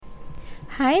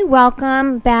Hi,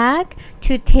 welcome back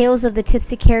to Tales of the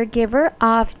Tipsy Caregiver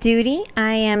Off Duty.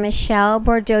 I am Michelle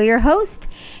Bordeaux, your host,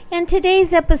 and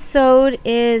today's episode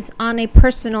is on a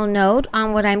personal note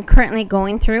on what I'm currently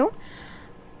going through.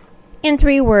 In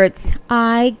 3 words,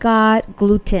 I got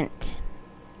glutened.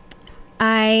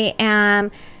 I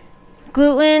am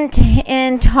gluten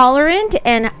intolerant,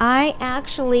 and I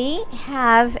actually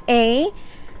have a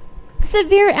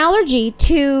severe allergy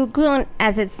to gluten,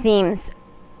 as it seems.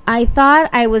 I thought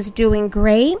I was doing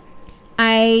great.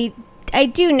 I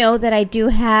do know that I do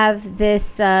have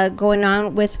this going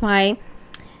on with my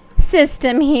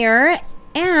system here,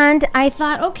 and I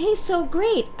thought, okay, so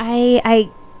great.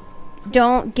 I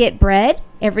don't get bread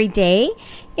every day.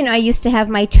 I used to have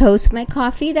my toast with my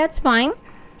coffee. That's fine.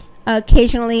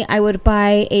 Occasionally, I would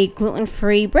buy a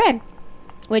gluten-free bread,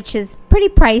 which is pretty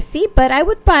pricey, but I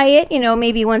would buy it,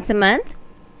 maybe once a month.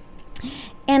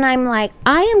 And I'm like,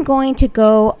 I am going to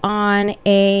go on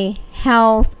a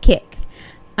health kick.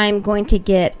 I'm going to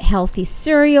get healthy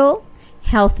cereal,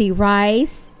 healthy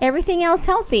rice, everything else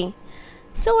healthy.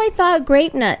 So I thought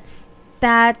grape nuts.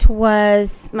 That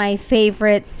was my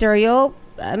favorite cereal.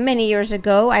 Many years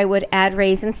ago, I would add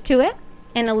raisins to it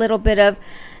and a little bit of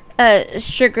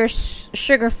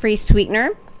sugar-free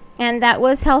sweetener. And that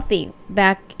was healthy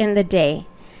back in the day.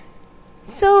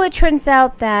 So it turns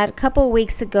out that a couple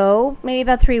weeks ago, maybe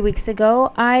about 3 weeks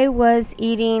ago, I was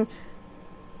eating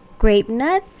grape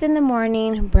nuts in the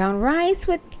morning, brown rice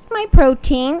with my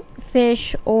protein,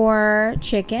 fish or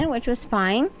chicken, which was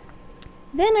fine.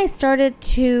 Then I started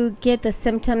to get the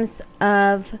symptoms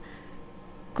of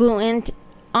gluten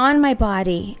on my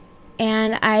body.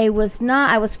 And I was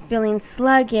feeling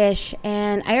sluggish,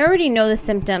 and I already know the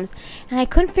symptoms, and I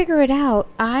couldn't figure it out.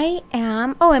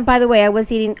 And by the way, I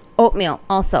was eating oatmeal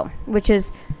also,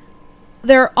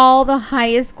 they're all the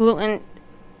highest gluten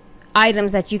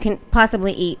items that you can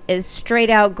possibly eat, is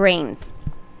straight out grains.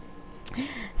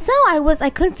 So I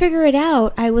couldn't figure it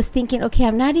out. I was thinking, okay,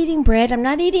 I'm not eating bread, I'm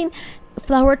not eating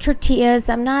flour tortillas,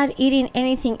 I'm not eating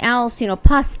anything else,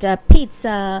 pasta,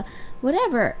 pizza,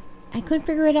 whatever. I couldn't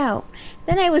figure it out.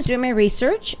 Then I was doing my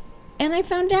research, and I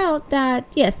found out that,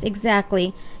 yes,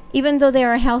 exactly, even though they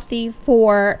are healthy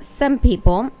for some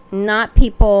people, not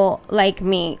people like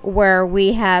me, where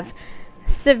we have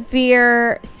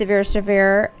severe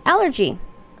allergy.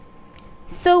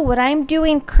 So what I'm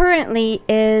doing currently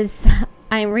is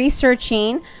I'm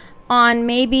researching on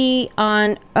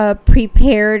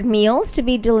prepared meals to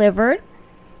be delivered,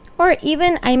 or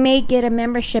even I may get a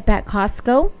membership at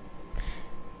Costco.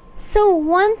 So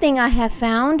one thing I have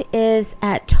found is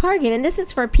at Target, and this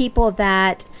is for people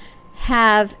that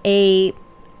have a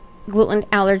gluten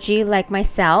allergy like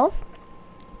myself.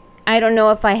 I don't know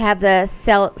if I have the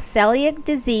celiac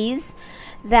disease.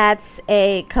 That's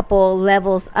a couple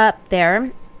levels up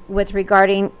there with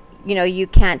regarding, you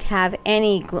can't have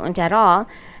any gluten at all.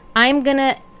 I'm going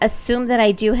to assume that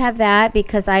I do have that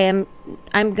because I'm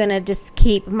going to just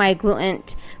keep my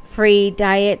gluten-free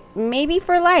diet maybe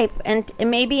for life and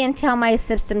maybe until my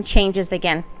system changes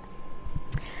again.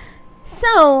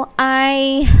 So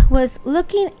I was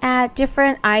looking at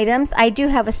different items. I do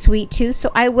have a sweet tooth,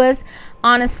 so I was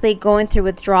honestly going through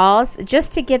withdrawals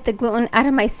just to get the gluten out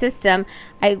of my system.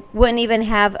 I wouldn't even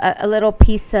have a little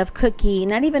piece of cookie,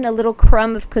 not even a little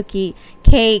crumb of cookie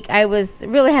cake. I was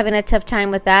really having a tough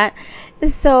time with that.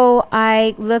 So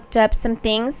I looked up some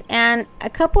things, and a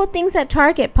couple of things at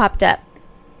Target popped up.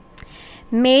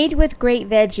 Made with great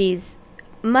veggies,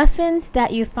 muffins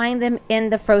that you find them in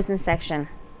the frozen section.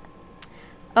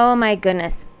 Oh my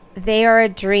goodness. They are a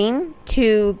dream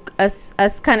to us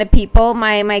kind of people,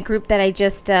 my group that I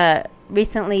just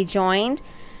recently joined.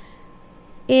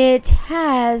 It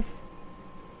has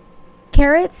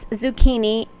carrots,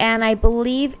 zucchini, and I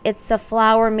believe it's a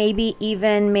flour maybe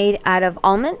even made out of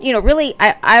almond. Really,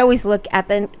 I always look at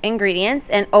the ingredients,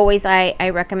 and always I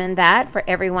recommend that for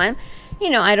everyone.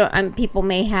 People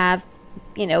may have,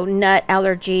 nut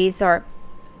allergies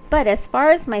but as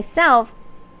far as myself,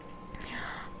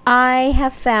 I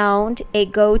have found a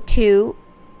go-to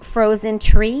frozen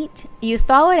treat. You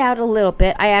thaw it out a little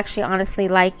bit. I actually honestly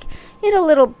like it a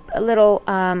little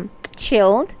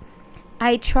chilled.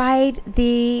 I tried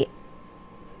the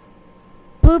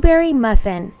blueberry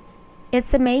muffin.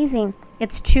 It's amazing.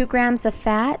 It's 2 grams of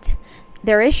fat.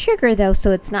 There is sugar though, so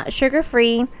it's not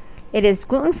sugar-free. It is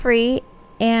gluten-free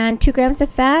and 2 grams of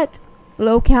fat,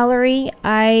 low calorie.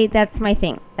 That's my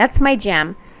thing. That's my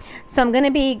jam. So I'm going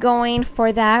to be going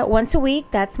for that once a week.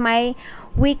 That's my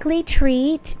weekly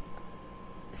treat.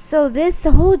 So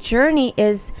the whole journey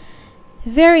is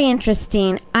very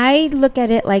interesting. I look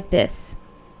at it like this.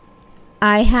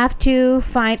 I have to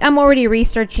find, I'm already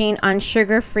researching on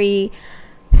sugar-free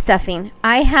stuffing.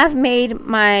 I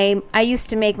used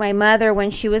to make my mother when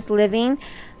she was living,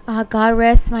 God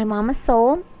rest my mama's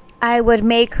soul, I would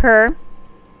make her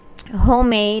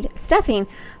homemade stuffing,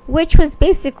 which was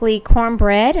basically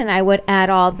cornbread, and I would add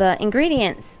all the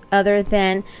ingredients other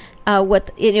than I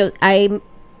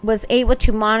was able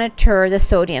to monitor the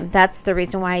sodium. That's the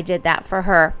reason why I did that for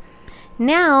her.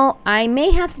 Now, I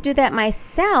may have to do that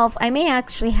myself. I may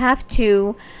actually have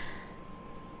to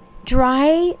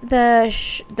dry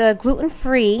the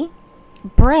gluten-free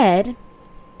bread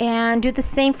and do the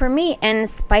same for me and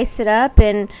spice it up,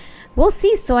 and we'll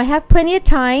see. So I have plenty of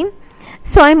time.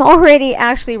 So I'm already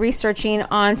actually researching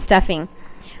on stuffing.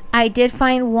 I did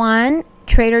find one,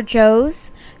 Trader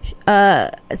Joe's.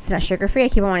 It's not sugar-free. I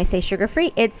keep on wanting to say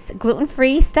sugar-free. It's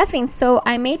gluten-free stuffing. So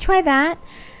I may try that.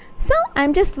 So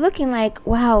I'm just looking like,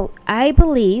 wow, I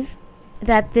believe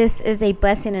that this is a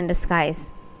blessing in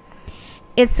disguise.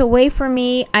 It's a way for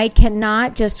me. I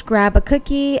cannot just grab a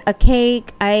cookie, a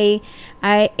cake. It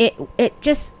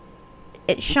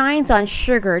shines on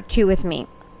sugar too with me.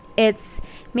 It's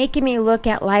making me look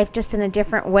at life just in a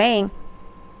different way.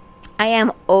 I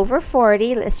am over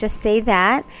 40, let's just say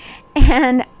that.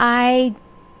 And I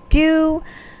do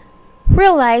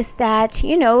realize that,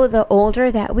 the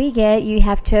older that we get, you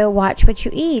have to watch what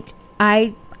you eat.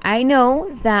 I know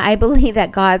that I believe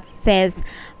that God says,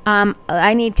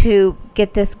 I need to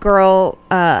get this girl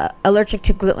allergic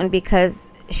to gluten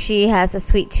because she has a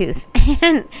sweet tooth.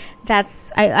 And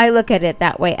I look at it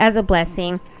that way, as a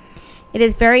blessing. It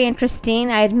is very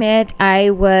interesting. I admit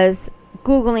I was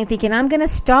Googling thinking I'm going to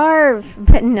starve.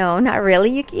 But no, not really.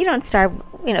 You don't starve,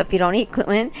 if you don't eat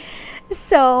gluten.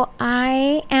 So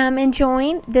I am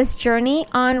enjoying this journey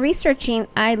on researching.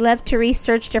 I love to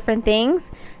research different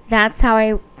things. That's how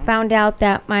I found out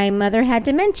that my mother had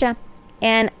dementia.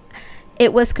 And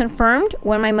it was confirmed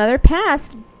when my mother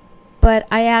passed. But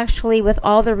I actually, with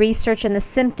all the research and the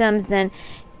symptoms and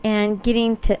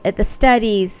getting to the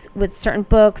studies with certain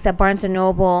books at Barnes &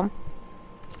 Noble,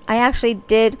 I actually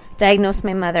did diagnose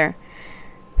my mother.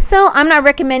 So I'm not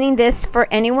recommending this for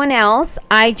anyone else.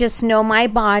 I just know my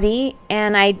body,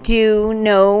 and I do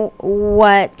know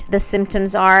what the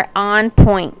symptoms are on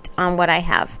point on what I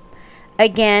have.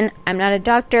 Again, I'm not a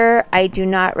doctor. I do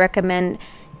not recommend,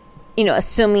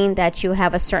 assuming that you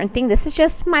have a certain thing. This is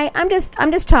just I'm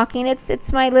just talking.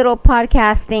 It's my little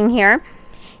podcast thing here.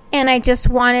 And I just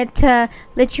wanted to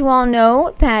let you all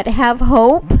know that have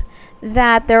hope,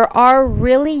 that there are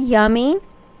really yummy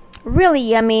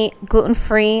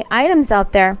gluten-free items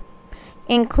out there,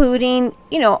 including,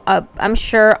 I'm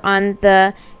sure on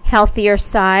the healthier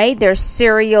side, there's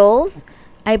cereals.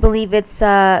 I believe it's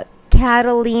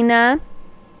Catalina,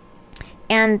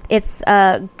 and it's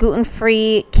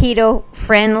gluten-free,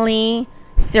 keto-friendly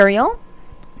cereal.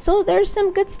 So there's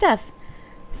some good stuff.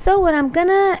 So what I'm going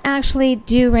to actually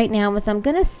do right now is I'm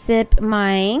going to sip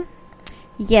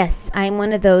yes, I'm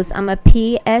one of those. I'm a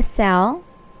PSL,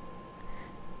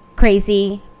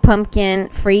 crazy pumpkin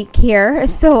freak here.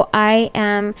 So I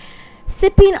am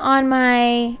sipping on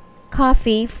my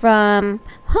coffee from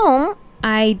home.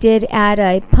 I did add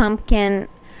a pumpkin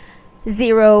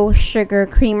zero sugar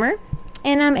creamer.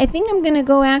 And I think I'm going to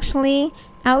go actually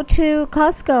out to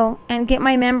Costco and get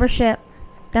my membership.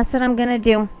 That's what I'm going to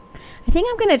do. I think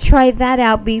I'm going to try that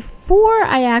out before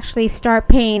I actually start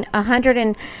paying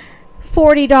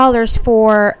 $140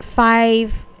 for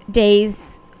 5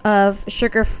 days of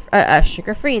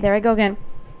sugar-free. There I go again.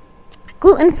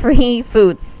 Gluten-free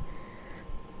foods.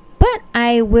 But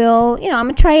I will, I'm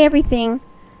going to try everything.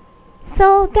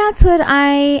 So that's what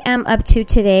I am up to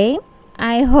today.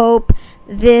 I hope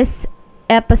this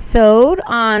episode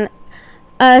on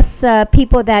us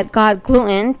people that got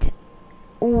glutened,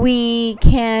 we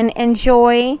can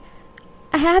enjoy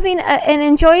having an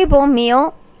enjoyable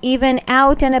meal even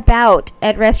out and about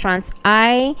at restaurants.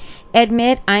 I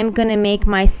admit I'm going to make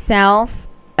myself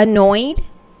annoyed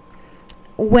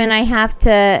when I have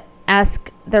to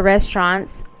ask the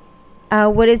restaurants,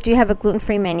 do you have a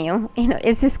gluten-free menu?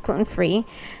 Is this gluten-free?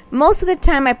 Most of the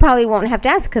time I probably won't have to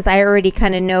ask because I already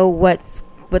kind of know what's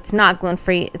not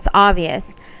gluten-free. It's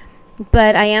obvious.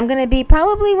 But I am going to be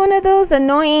probably one of those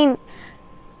annoying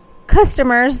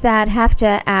customers that have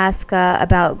to ask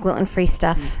about gluten-free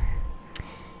stuff.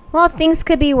 Well, things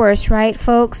could be worse, right,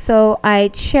 folks? So I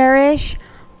cherish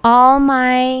all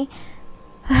my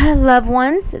loved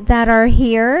ones that are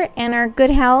here and are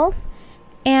good health.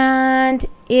 And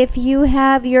if you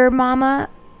have your mama,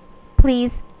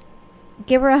 please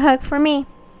give her a hug for me.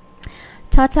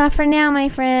 Ta-ta for now, my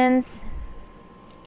friends.